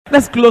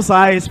Let's close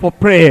our eyes for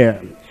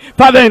prayer.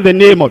 Father, in the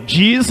name of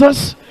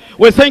Jesus,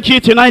 we thank you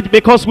tonight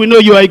because we know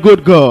you are a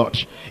good God.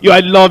 You are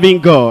a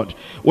loving God.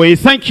 We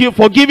thank you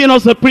for giving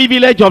us the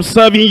privilege of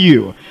serving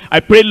you. I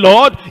pray,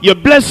 Lord, you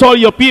bless all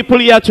your people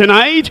here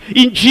tonight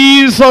in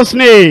Jesus'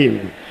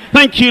 name.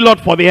 Thank you,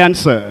 Lord, for the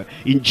answer.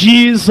 In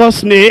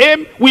Jesus'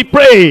 name we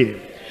pray.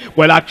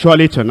 Well,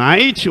 actually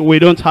tonight we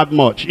don't have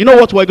much. You know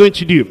what we're going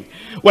to do?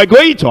 We're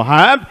going to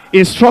have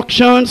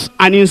instructions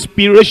and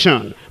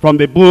inspiration from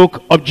the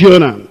book of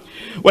Jonah.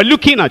 We're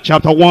looking at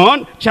chapter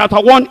 1. Chapter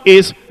 1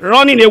 is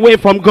running away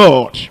from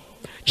God.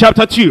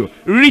 Chapter 2,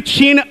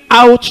 reaching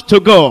out to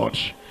God.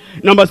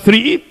 Number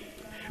 3,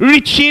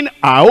 reaching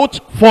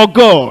out for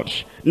God.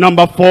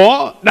 Number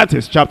 4, that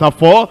is chapter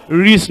 4,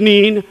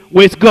 reasoning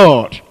with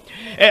God.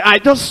 I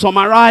just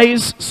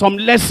summarize some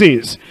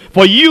lessons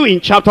for you in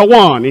chapter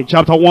 1. In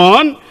chapter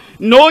 1,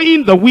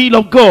 knowing the will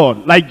of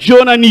God, like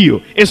Jonah knew,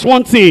 is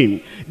one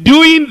thing.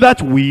 Doing that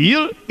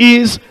will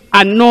is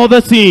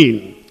another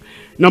thing.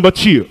 Number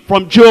 2,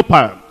 from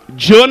Joppa,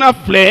 Jonah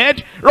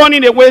fled,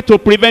 running away to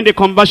prevent the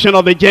conversion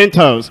of the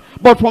Gentiles.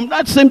 But from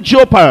that same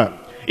Joppa,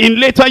 in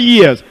later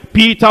years,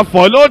 Peter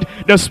followed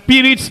the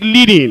Spirit's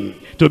leading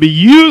to be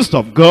used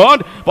of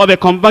God for the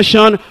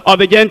conversion of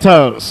the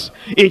Gentiles.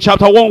 In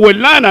chapter 1, we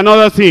learn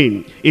another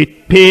thing.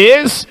 It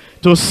pays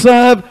to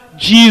serve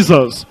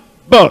Jesus,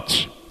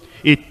 but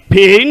it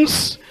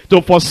pains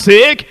to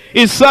forsake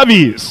his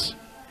service.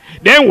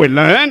 Then we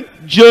learn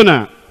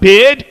Jonah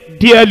paid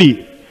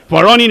dearly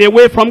for running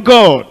away from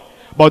God,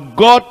 but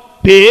God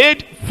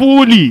paid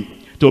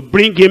fully to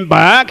bring him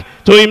back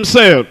to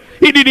himself.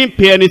 He didn't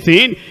pay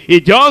anything. He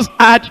just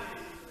had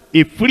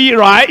a free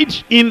ride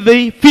in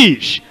the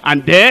fish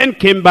and then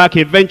came back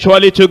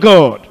eventually to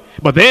God.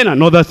 But then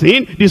another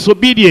thing,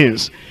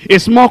 disobedience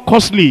is more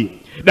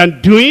costly than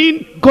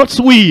doing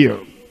God's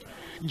will.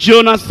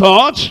 Jonah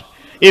thought,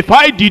 if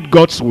I did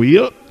God's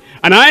will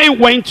and I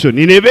went to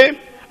Nineveh,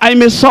 I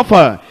may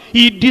suffer.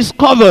 He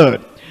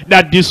discovered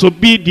that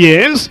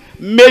disobedience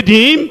made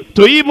him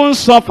to even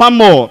suffer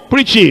more.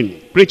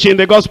 Preaching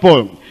the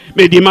gospel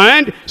may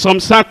demand some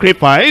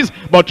sacrifice,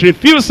 but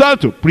refusal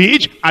to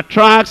preach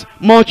attracts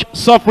much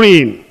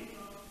suffering.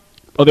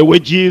 For the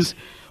wages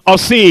of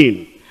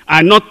sin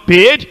are not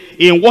paid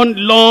in one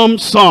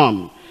lump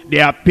sum. They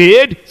are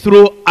paid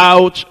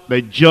throughout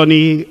the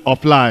journey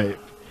of life.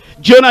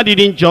 Jonah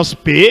didn't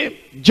just pay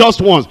just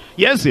once.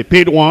 Yes, he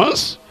paid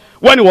once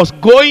when he was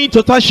going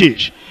to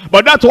Tarshish.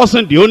 But that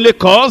wasn't the only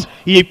cause.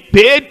 He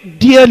paid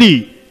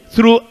dearly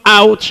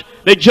throughout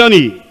the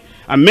journey.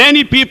 And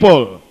many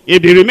people,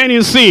 if they remain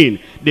in sin,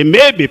 they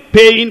may be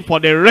paying for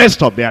the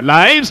rest of their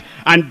lives,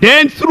 and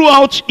then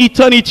throughout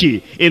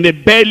eternity in the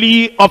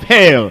belly of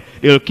hell,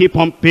 they'll keep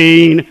on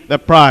paying the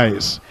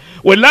price.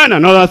 We learn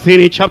another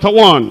thing in chapter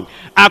 1.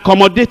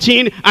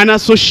 Accommodating and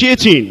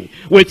associating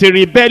with a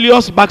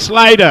rebellious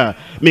backslider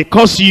may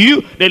cost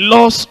you the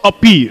loss of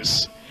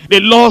peace, the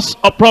loss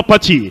of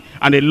property,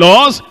 and the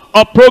loss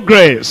of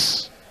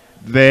progress.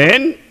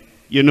 Then,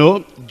 you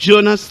know,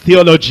 Jonah's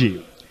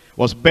theology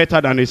was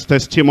better than his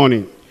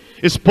testimony.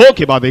 He spoke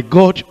about the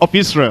God of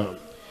Israel.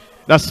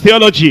 That's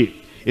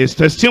theology. His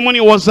testimony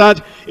was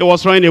that he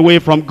was running away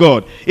from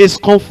God. His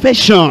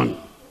confession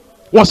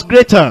was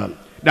greater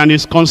than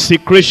his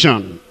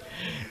consecration.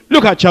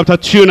 Look at chapter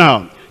 2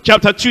 now.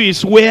 Chapter 2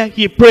 is where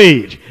he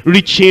prayed,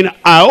 reaching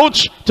out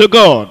to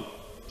God.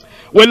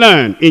 We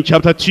learn in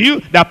chapter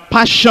 2 that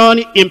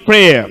passion in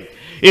prayer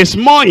is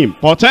more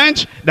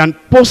important than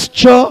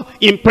posture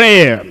in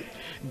prayer.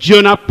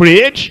 Jonah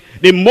prayed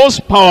the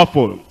most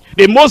powerful,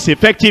 the most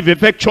effective,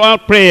 effectual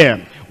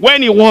prayer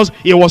when he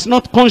was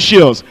not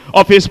conscious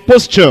of his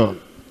posture.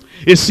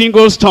 A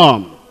single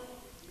storm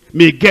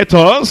may get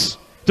us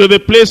to the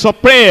place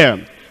of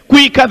prayer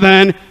quicker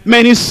than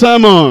many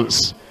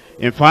sermons.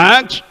 In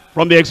fact,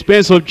 from the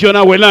experience of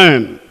Jonah, we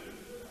learn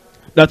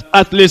that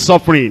earthly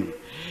suffering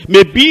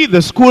may be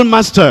the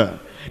schoolmaster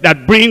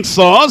that brings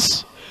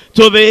us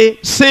to the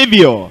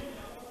Savior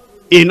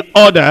in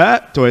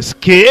order to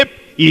escape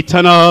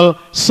eternal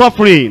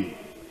suffering.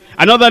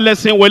 Another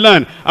lesson we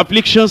learn,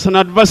 afflictions and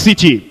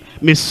adversity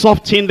may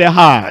soften the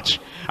heart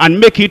and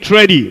make it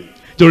ready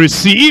to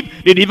receive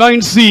the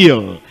divine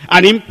seal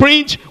and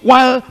imprint,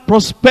 while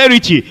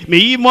prosperity may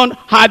even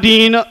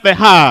harden the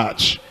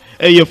heart.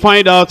 You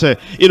find out,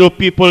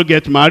 people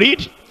get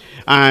married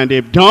and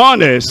they've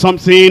done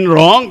something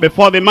wrong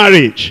before the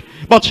marriage.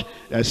 But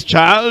there's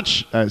child,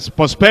 there's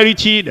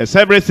prosperity, there's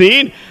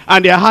everything,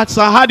 and their hearts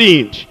are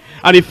hardened.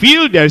 And they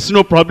feel there is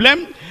no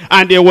problem,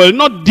 and they will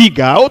not dig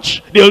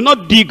out, they will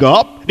not dig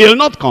up, they will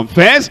not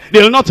confess,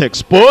 they will not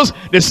expose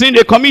the sin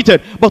they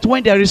committed. But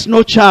when there is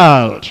no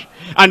child,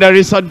 and there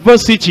is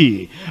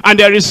adversity, and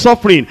there is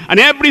suffering, and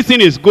everything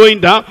is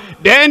going down,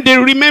 then they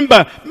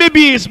remember,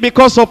 maybe it's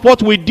because of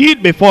what we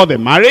did before the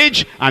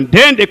marriage, and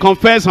then they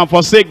confess and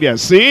forsake their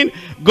sin.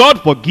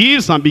 God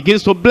forgives and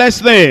begins to bless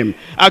them.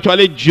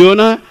 Actually,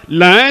 Jonah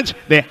learned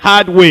the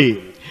hard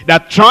way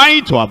that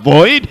trying to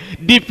avoid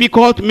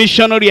difficult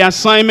missionary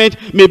assignment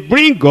may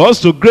bring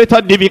us to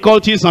greater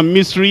difficulties and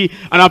misery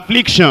and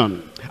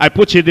affliction. I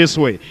put it this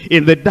way.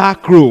 In the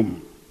dark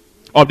room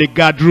of the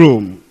guard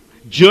room,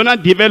 Jonah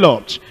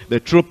developed the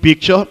true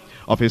picture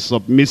of a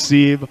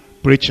submissive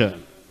preacher.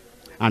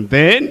 And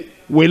then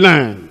we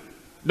learn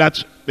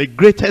that the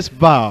greatest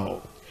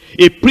vow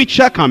a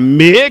preacher can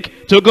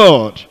make to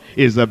God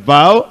is the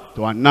vow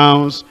to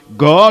announce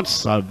God's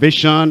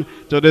salvation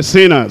to the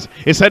sinners.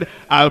 He said,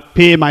 I'll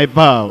pay my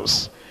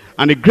vows.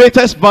 And the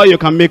greatest vow you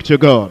can make to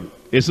God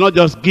is not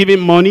just giving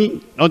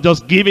money, not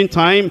just giving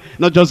time,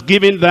 not just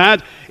giving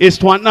that. It's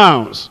to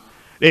announce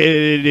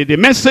the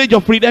message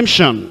of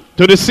redemption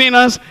to the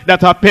sinners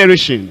that are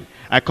perishing.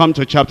 I come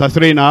to chapter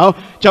 3 now.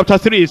 Chapter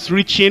 3 is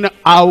reaching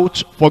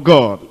out for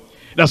God.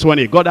 That's when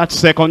he got that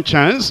second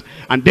chance.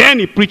 And then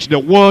he preached the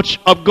word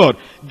of God.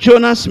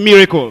 Jonah's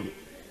miracle,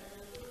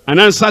 an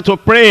answer to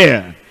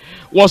prayer,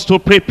 was to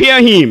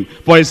prepare him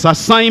for his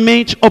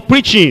assignment of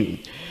preaching.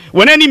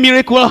 When any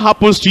miracle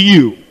happens to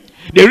you,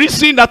 the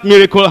reason that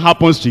miracle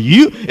happens to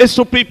you is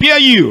to prepare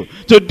you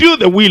to do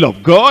the will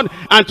of God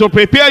and to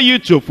prepare you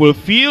to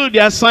fulfill the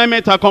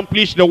assignment,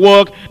 accomplish the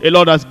work the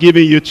Lord has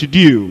given you to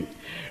do.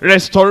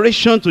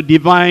 Restoration to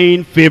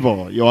divine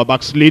favor. You are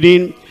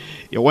backsliding.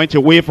 You went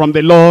away from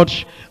the Lord,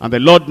 and the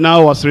Lord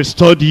now has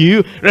restored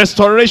you.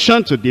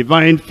 Restoration to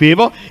divine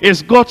favor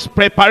is God's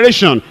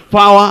preparation for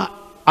our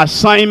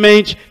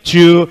assignment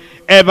to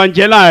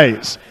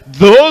evangelize.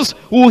 Those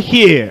who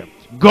hear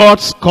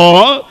God's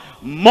call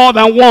more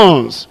than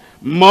once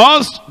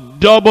must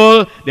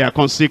double their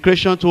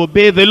consecration to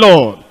obey the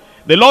Lord.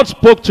 The Lord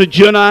spoke to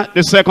Jonah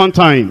the second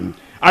time.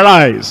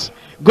 Arise,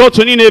 go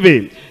to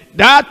Nineveh.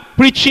 That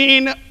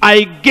preaching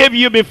I gave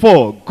you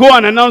before, go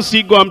and announce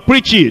it, go and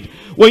preach it.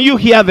 When you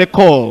hear the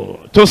call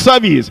to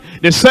service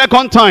the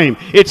second time,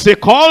 it's a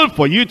call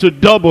for you to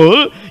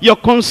double your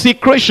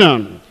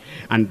consecration.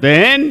 And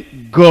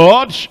then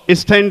God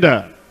is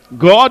tender,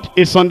 God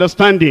is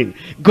understanding,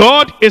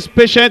 God is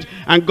patient,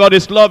 and God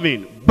is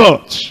loving.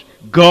 But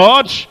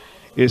God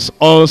is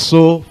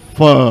also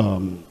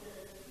firm.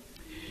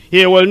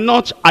 He will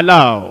not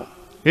allow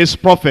his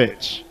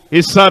prophet,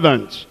 his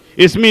servant,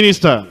 his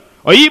minister,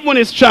 or even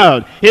his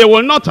child, he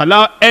will not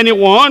allow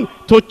anyone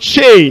to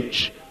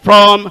change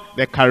from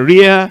the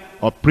career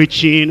of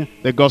preaching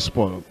the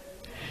gospel.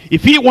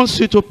 If he wants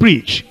you to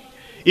preach,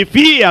 if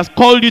he has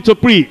called you to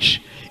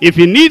preach, if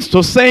he needs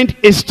to send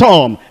a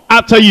storm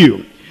after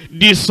you,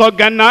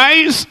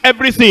 disorganize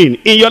everything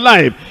in your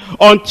life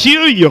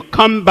until you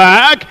come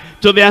back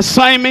to the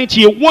assignment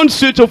he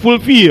wants you to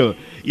fulfill,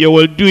 you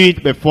will do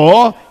it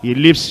before he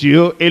leaves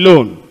you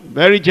alone.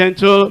 Very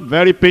gentle,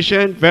 very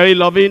patient, very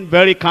loving,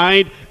 very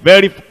kind,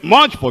 very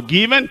much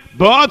forgiven,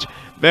 but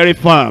very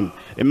firm.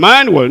 A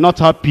man will not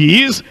have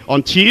peace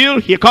until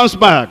he comes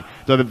back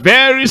to the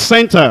very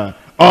center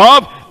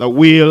of the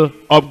will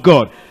of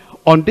God.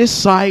 On this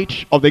side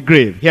of the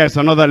grave, here's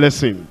another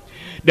lesson.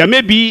 There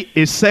may be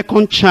a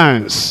second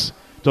chance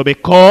to be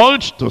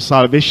called to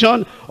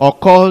salvation or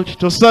called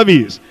to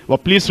service.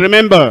 But please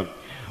remember,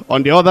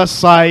 on the other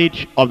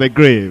side of the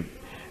grave,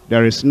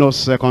 there is no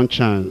second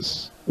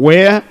chance.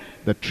 Where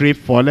the tree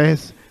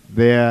falleth,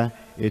 there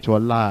it will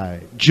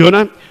lie.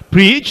 Jonah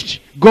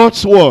preached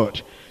God's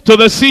word to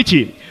the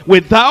city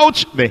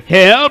without the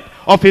help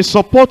of a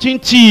supporting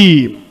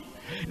team.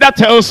 That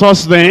tells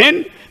us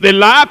then the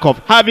lack of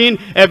having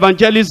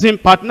evangelism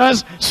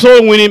partners,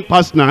 soul winning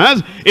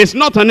partners, is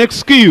not an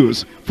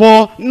excuse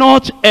for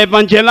not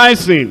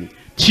evangelizing.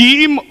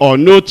 Team or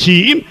no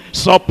team,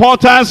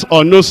 supporters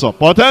or no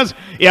supporters,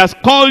 he has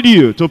called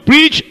you to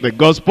preach the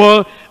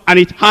gospel, and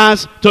it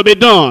has to be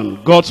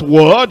done. God's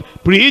word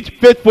preached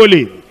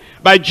faithfully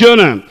by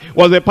Jonah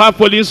was a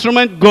powerful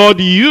instrument God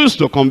used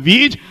to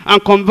convict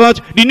and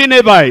convert the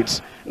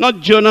Ninevites. Not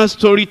Jonah's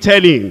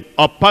storytelling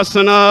or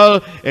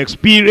personal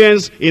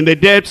experience in the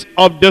depths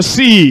of the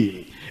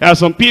sea. There are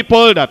some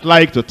people that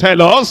like to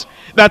tell us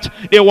that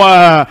they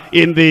were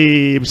in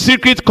the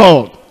secret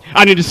cult.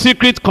 And in the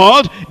secret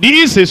cult,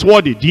 this is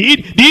what they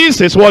did,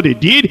 this is what they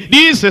did,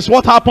 this is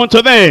what happened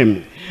to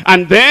them.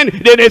 And then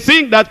they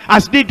think that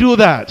as they do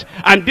that,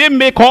 and they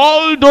make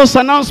all those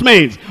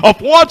announcements of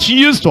what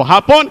used to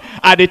happen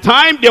at the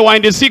time they were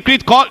in the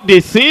secret cult,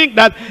 they think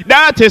that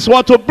that is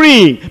what to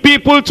bring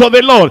people to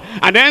the Lord.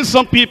 And then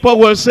some people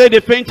will say they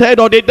fainted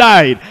or they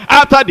died.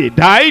 After they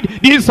died,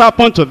 this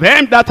happened to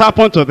them, that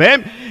happened to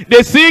them.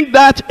 They think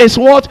that is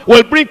what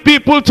will bring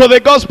people to the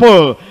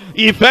gospel.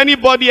 If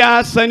anybody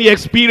has any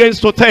experience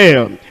to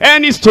tell,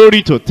 any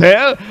story to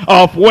tell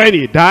of when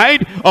he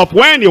died, of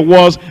when he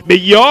was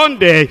beyond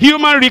the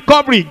human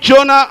recovery,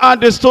 Jonah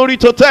had the story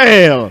to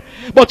tell.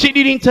 But he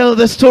didn't tell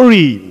the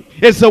story.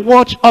 It's the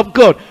word of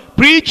God.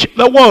 Preach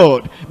the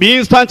word. Be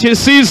instant in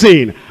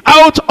season, out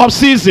without of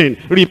ceasing,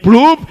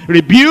 reprove,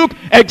 rebuke,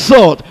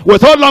 exhort,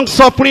 with all long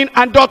suffering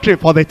and doctrine.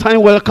 For the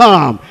time will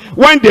come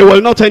when they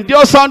will not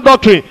endure sound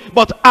doctrine,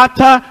 but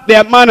after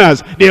their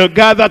manners they will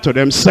gather to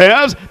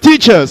themselves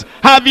teachers,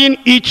 having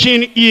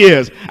itching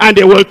ears, and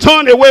they will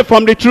turn away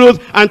from the truth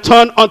and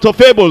turn unto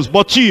fables.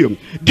 But you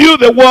do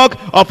the work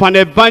of an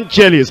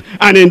evangelist,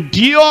 and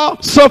endure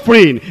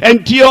suffering,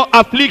 endure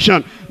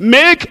affliction,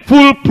 make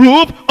full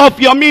proof of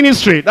your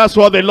ministry. That's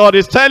what the Lord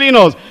is telling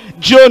us.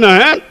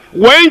 Jonah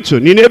went to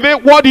Nineveh.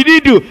 What did he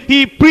do?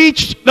 He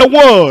preached the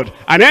word.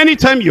 And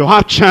anytime you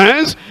have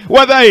chance,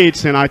 whether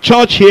it's in our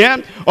church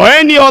here or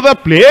any other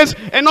place,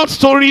 and not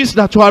stories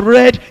that you have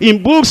read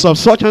in books of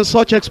such and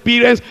such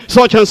experience,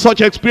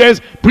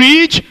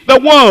 preach the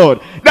word.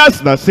 That's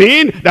the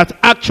thing that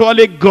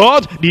actually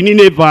got the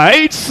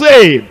Ninevites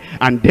saved.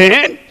 And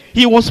then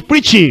he was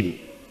preaching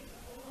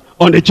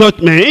on the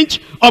judgment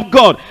of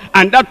God,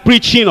 and that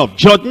preaching of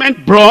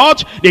judgment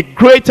brought the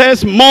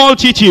greatest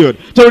multitude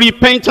to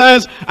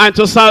repentance and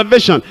to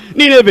salvation.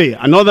 Nineveh,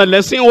 another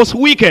lesson, was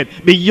wicked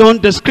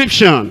beyond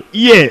description,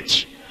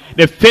 yet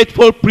the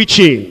faithful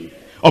preaching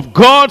of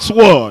God's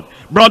word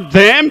brought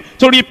them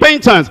to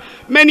repentance.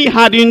 Many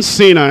hardened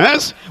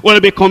sinners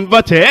will be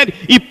converted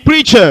if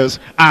preachers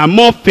are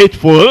more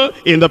faithful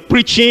in the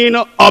preaching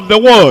of the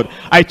word.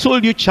 I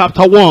told you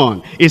chapter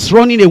 1 is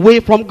running away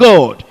from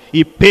God.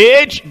 He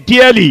paid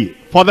dearly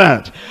for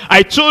that.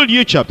 I told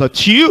you chapter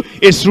 2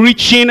 is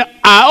reaching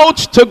out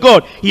to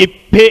God. He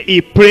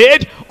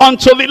prayed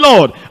unto the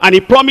Lord, and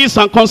he promised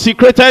and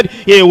consecrated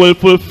he will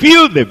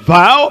fulfill the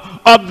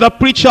vow of the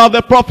preacher, of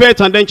the prophet.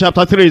 And then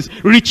chapter 3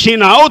 is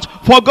reaching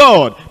out for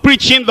God,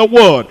 preaching the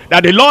word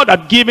that the Lord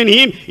had given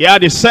him. He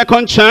had a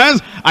second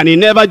chance, and he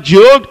never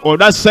joked of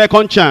that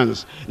second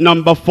chance.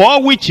 Number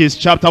 4, which is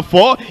chapter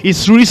 4,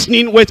 is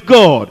reasoning with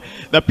God.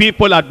 The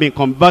people had been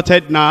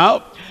converted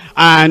now,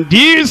 and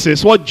this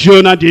is what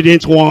Jonah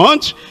didn't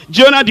want.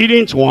 Jonah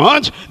didn't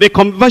want the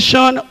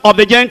conversion of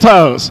the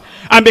Gentiles.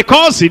 And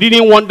because he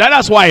didn't want that,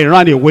 that's why he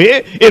ran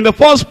away in the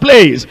first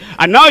place.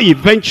 And now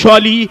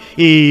eventually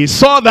he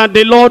saw that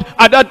the Lord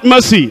had that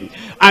mercy,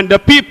 and the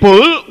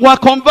people were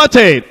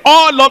converted,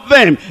 all of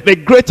them. The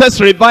greatest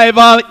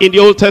revival in the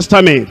Old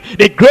Testament,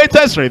 the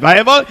greatest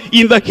revival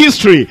in the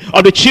history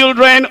of the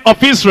children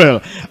of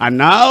Israel. And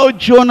now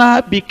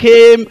Jonah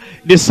became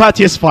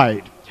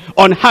dissatisfied,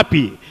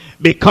 unhappy,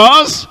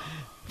 because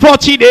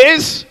 40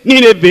 days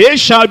Nineveh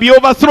shall be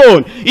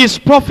overthrown. His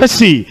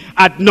prophecy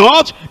had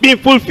not been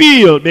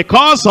fulfilled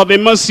because of the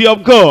mercy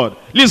of God.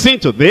 Listen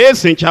to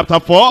this. In chapter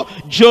 4,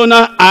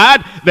 Jonah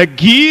had the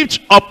gift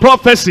of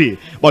prophecy,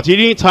 but he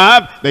didn't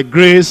have the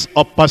grace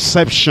of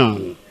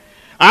perception.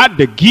 Had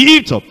the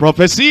gift of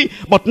prophecy,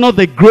 but not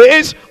the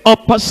grace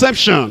of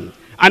perception.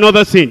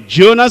 Another thing,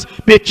 Jonah's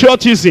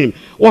patriotism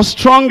was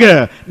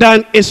stronger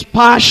than his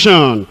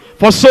passion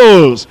for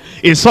souls.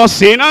 He saw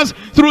sinners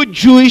through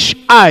Jewish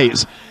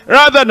eyes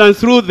rather than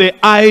through the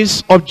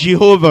eyes of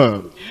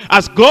Jehovah.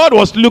 As God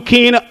was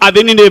looking at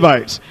the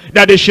Ninevites,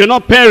 that they should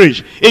not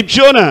perish, if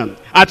Jonah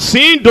had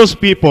seen those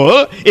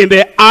people in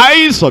the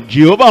eyes of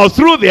Jehovah, or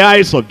through the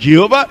eyes of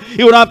Jehovah,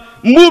 he would have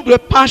moved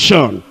with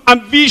passion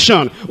and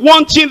vision,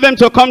 wanting them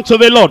to come to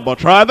the Lord.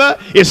 But rather,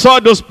 he saw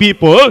those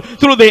people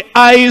through the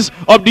eyes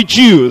of the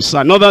Jews.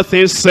 Another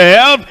thing,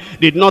 self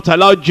did not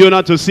allow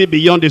Jonah to see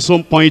beyond his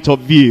own point of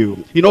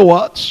view. You know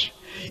what?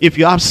 If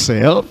you have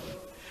self,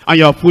 and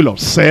you are full of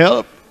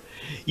self,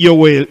 you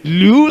will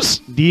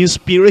lose the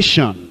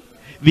inspiration,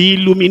 the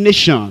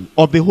illumination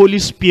of the Holy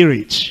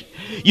Spirit.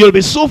 You'll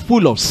be so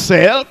full of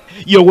self,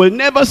 you will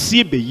never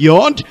see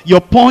beyond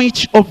your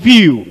point of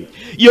view.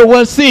 You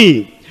will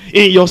think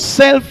in your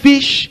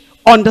selfish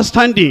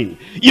understanding.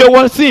 You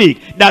will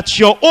think that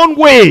your own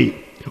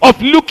way of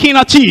looking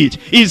at it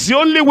is the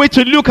only way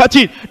to look at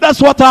it.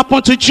 That's what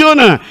happened to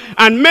Jonah.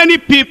 And many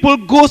people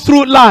go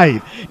through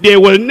life. They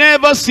will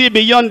never see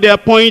beyond their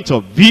point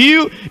of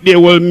view. They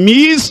will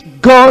miss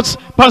God's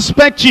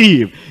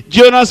perspective.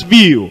 Jonah's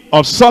view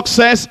of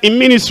success in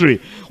ministry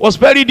was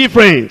very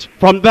different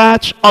from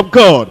that of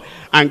God.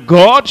 And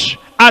God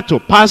had to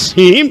pass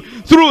him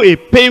through a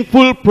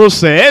painful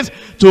process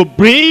to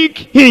bring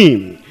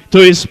him to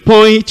his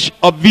point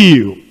of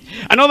view.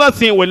 Another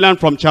thing we learn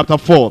from chapter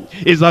 4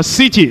 is that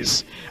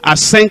cities are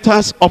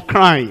centers of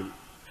crime,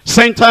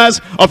 centers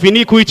of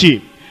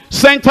iniquity,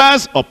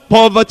 centers of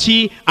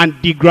poverty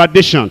and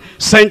degradation,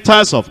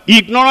 centers of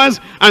ignorance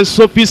and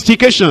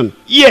sophistication.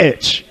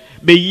 Yet,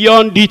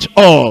 beyond it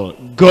all,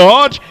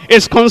 God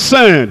is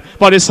concerned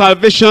for the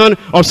salvation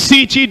of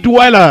city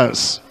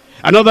dwellers.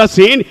 Another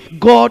thing,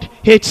 God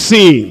hates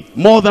sin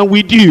more than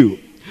we do.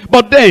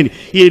 But then,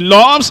 he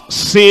loves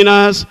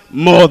sinners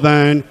more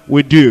than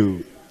we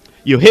do.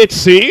 You hate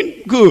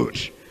sin? Good.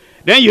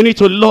 Then you need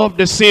to love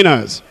the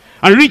sinners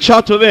and reach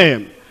out to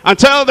them and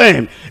tell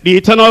them the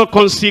eternal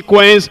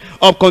consequence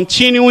of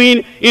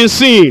continuing in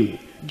sin.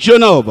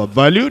 Jonah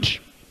overvalued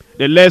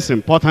the less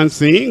important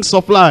things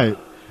of life,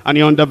 and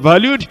he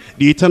undervalued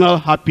the eternal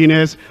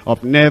happiness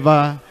of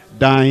never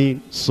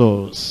dying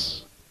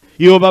souls.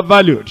 He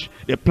overvalued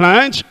the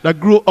plant that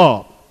grew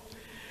up,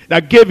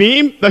 that gave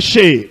him the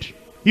shade.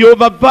 He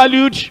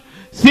overvalued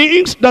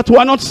things that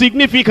were not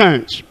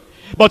significant,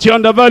 but he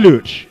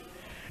undervalued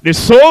the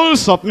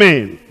souls of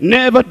men,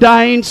 never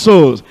dying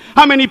souls.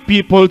 How many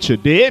people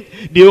today,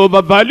 they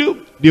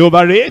overvalue, they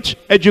overrate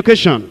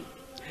education.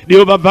 They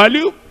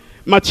overvalue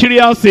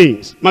material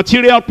things,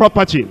 material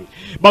property.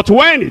 But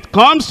when it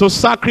comes to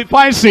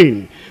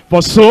sacrificing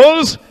for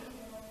souls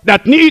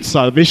that need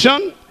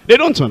salvation, they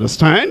don't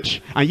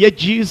understand. And yet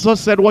Jesus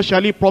said, what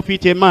shall it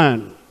profit a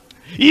man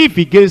if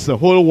he gains the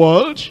whole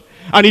world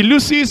and he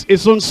loses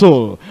his own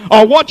soul?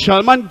 Or what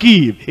shall man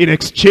give in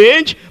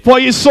exchange for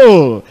his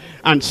soul?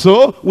 And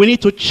so we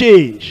need to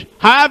change,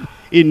 have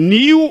a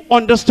new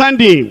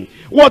understanding.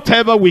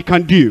 Whatever we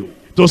can do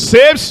to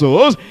save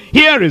souls,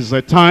 here is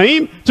the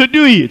time to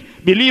do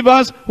it.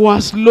 Believers who are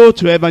slow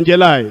to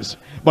evangelize,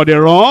 but they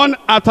run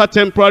after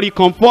temporary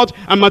comfort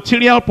and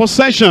material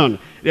possession.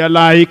 They are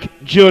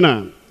like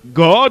Jonah.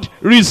 God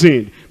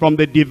reasoned from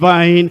the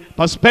divine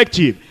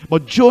perspective,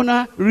 but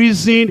Jonah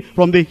reasoned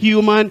from the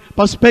human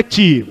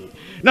perspective.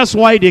 That's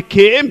why they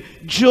came,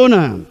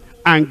 Jonah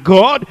and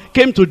God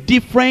came to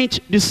different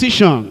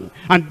decisions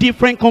and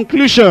different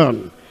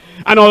conclusions.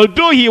 And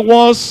although he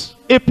was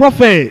a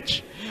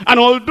prophet, and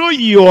although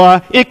you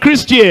are a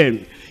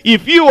Christian,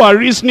 if you are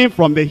reasoning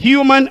from the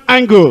human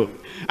angle,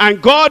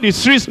 and God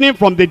is reasoning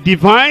from the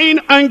divine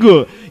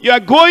angle, you are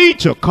going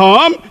to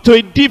come to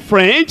a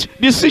different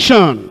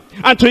decision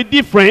and to a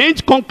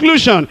different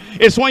conclusion.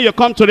 It's when you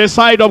come to the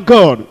side of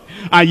God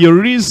and you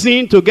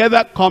reason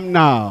together. Come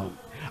now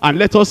and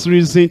let us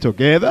reason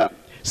together,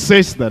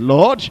 says the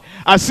Lord.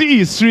 As he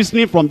is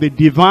reasoning from the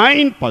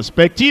divine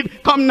perspective,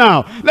 come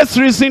now, let's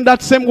reason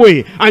that same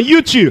way. And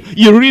you too,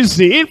 you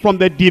reason from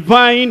the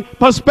divine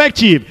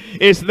perspective.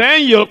 It's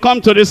then you'll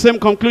come to the same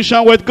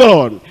conclusion with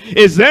God.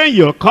 It's then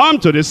you'll come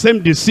to the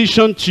same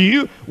decision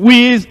too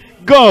with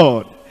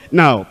God.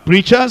 Now,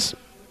 preachers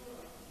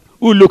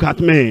who look at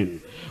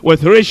men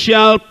with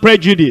racial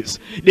prejudice,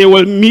 they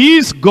will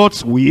miss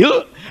God's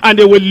will and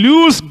they will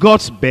lose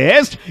God's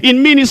best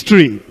in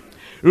ministry.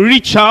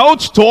 Reach out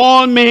to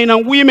all men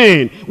and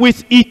women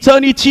with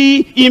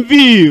eternity in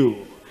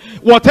view.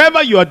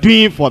 Whatever you are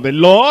doing for the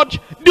Lord,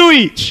 do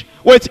it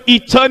with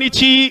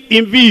eternity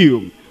in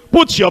view.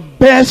 Put your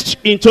best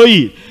into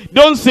it.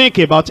 Don't think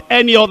about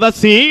any other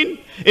thing.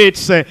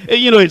 It's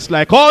it's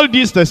like all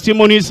these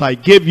testimonies I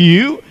gave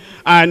you,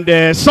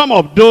 and some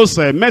of those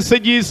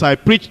messages I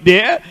preached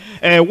there.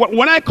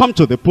 When I come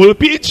to the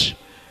pulpit,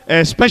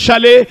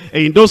 especially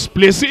in those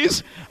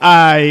places,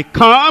 I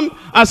come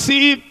and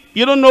see.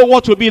 You don't know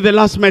what will be the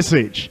last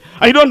message.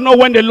 And you don't know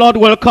when the Lord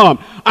will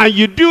come. And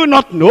you do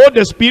not know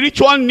the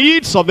spiritual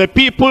needs of the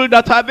people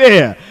that are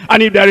there.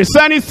 And if there is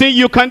anything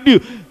you can do,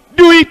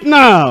 do it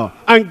now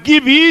and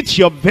give it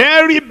your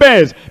very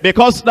best,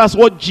 because that's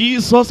what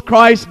Jesus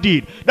Christ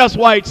did. That's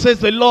why it says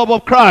the love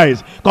of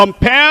Christ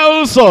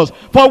compels us,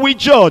 for we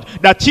judge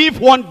that if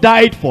one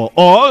died for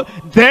all,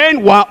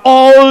 then we're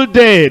all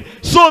dead,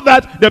 so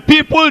that the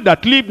people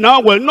that live now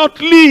will not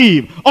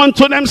live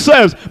unto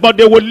themselves, but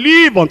they will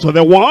live unto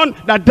the one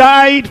that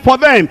died for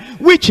them,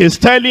 which is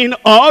telling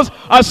us,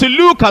 as you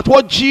look at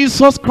what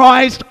Jesus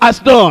Christ has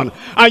done,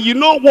 and you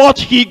know what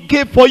he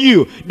gave for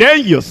you,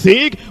 then you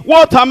think,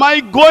 what am I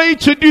going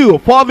to do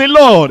for the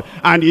Lord?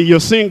 And you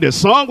sing the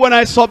song, when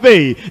I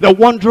survey the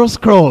wondrous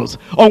cross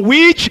on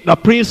which the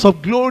Prince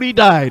of Glory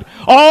died,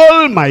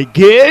 all my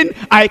gain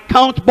I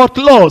count but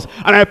loss,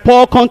 and I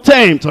pour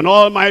contempt on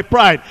all my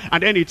pride.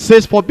 And then it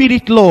says, forbid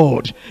it,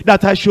 Lord,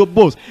 that I should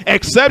boast,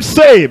 except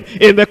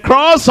save in the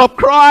cross of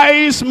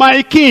Christ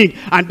my King.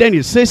 And then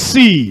it says,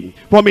 see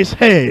from his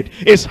head,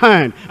 his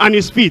hand, and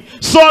his feet,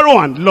 sorrow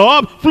and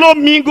love flow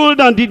mingled,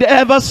 and did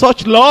ever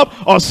such love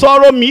or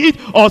sorrow meet,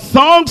 or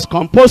songs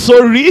compose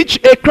so rich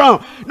a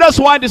crown? That's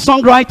why the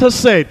songwriter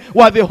said,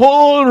 while the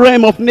whole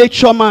realm of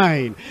nature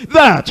mine,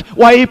 that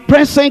while a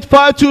present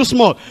far too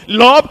small,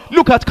 Lord,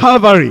 look at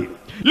Calvary.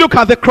 Look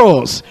at the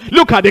cross.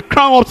 Look at the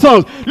crown of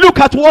thorns. Look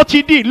at what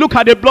he did. Look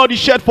at the blood he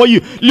shed for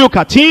you. Look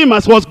at him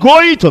as was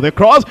going to the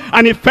cross,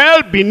 and he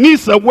fell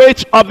beneath the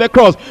weight of the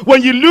cross.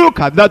 When you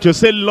look at that, you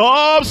say,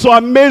 love so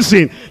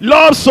amazing,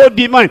 love so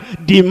divine,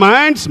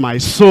 demands my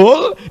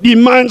soul,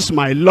 demands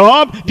my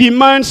love,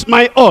 demands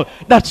my all.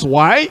 That's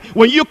why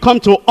when you come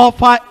to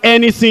offer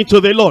anything to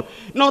the Lord,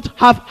 not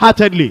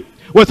half-heartedly,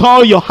 with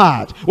all your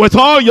heart, with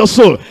all your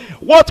soul,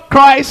 what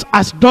Christ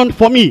has done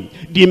for me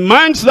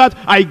demands that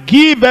I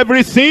give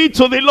everything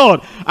to the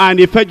Lord. And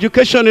if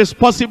education is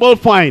possible,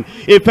 fine.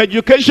 If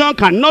education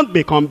cannot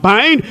be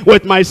combined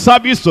with my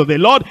service to the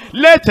Lord,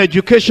 let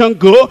education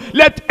go,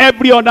 let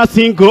every other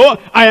thing go.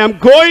 I am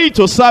going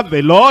to serve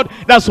the Lord.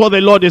 That's what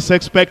the Lord is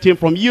expecting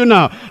from you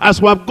now. As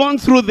we have gone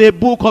through the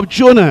book of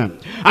Jonah,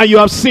 and you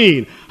have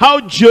seen how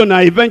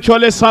Jonah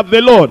eventually served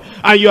the Lord,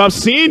 and you have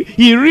seen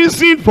he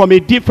reasoned from a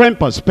different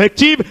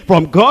perspective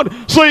from God,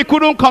 so he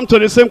couldn't come to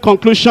the same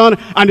conclusion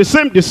and the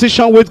same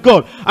decision with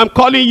God. I'm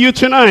calling you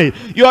tonight.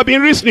 You have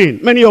been reasoning,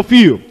 many of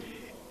you,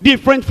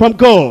 different from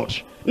God,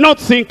 not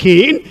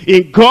thinking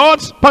in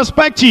God's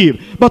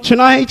perspective. But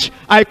tonight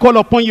I call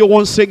upon you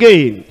once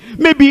again.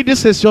 Maybe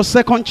this is your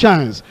second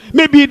chance.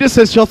 Maybe this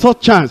is your third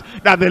chance.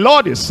 That the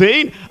Lord is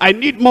saying, I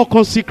need more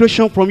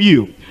consecration from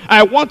you.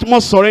 I want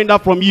more surrender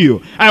from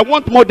you. I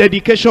want more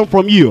dedication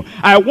from you.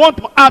 I want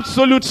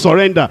absolute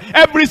surrender.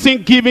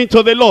 Everything given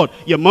to the Lord.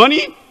 Your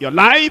money, your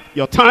life,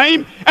 your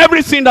time,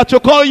 everything that you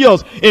call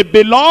yours, it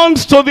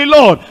belongs to the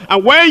Lord.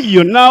 And when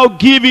you now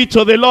give it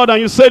to the Lord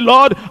and you say,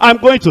 Lord, I'm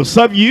going to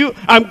serve you,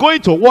 I'm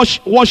going to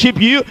worship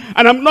you,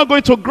 and I'm not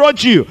going to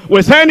grudge you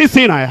with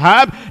anything I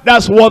have,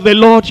 that's what the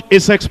Lord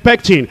is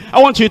expecting.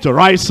 I want you to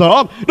rise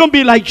up. Don't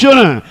be like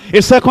Jonah.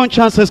 A second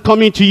chance is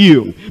coming to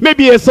you.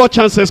 Maybe a third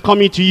chance is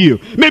coming to you.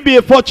 Maybe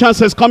a fourth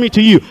chance is coming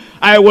to you.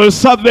 I will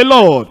serve the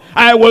Lord.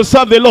 I will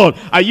serve the Lord.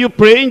 Are you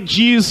praying,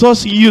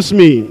 Jesus, use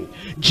me?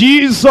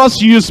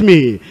 Jesus, use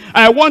me.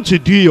 I want to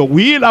do your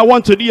will. I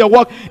want to do your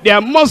work. There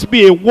must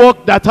be a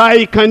work that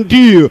I can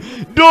do.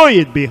 Though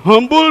it be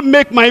humble,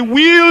 make my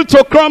will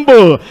to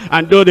crumble.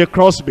 And though the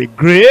cross be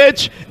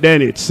great,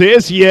 then it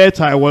says, yet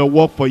I will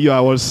work for you. I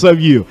will serve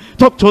you.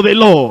 Talk to the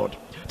Lord.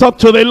 Talk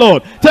to the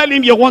Lord. Tell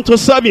him you want to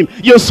serve him.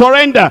 You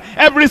surrender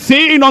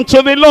everything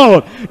unto the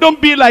Lord.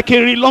 Don't be like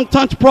a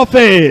reluctant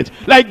prophet,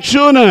 like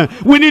Jonah.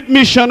 We need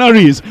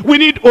missionaries. We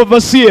need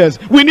overseers.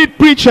 We need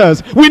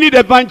preachers. We need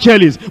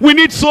evangelists. We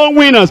need soul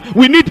winners.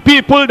 We need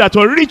people that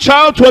will reach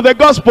out with the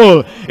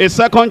gospel. A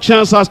second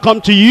chance has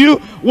come to you.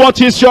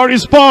 What is your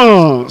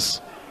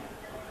response?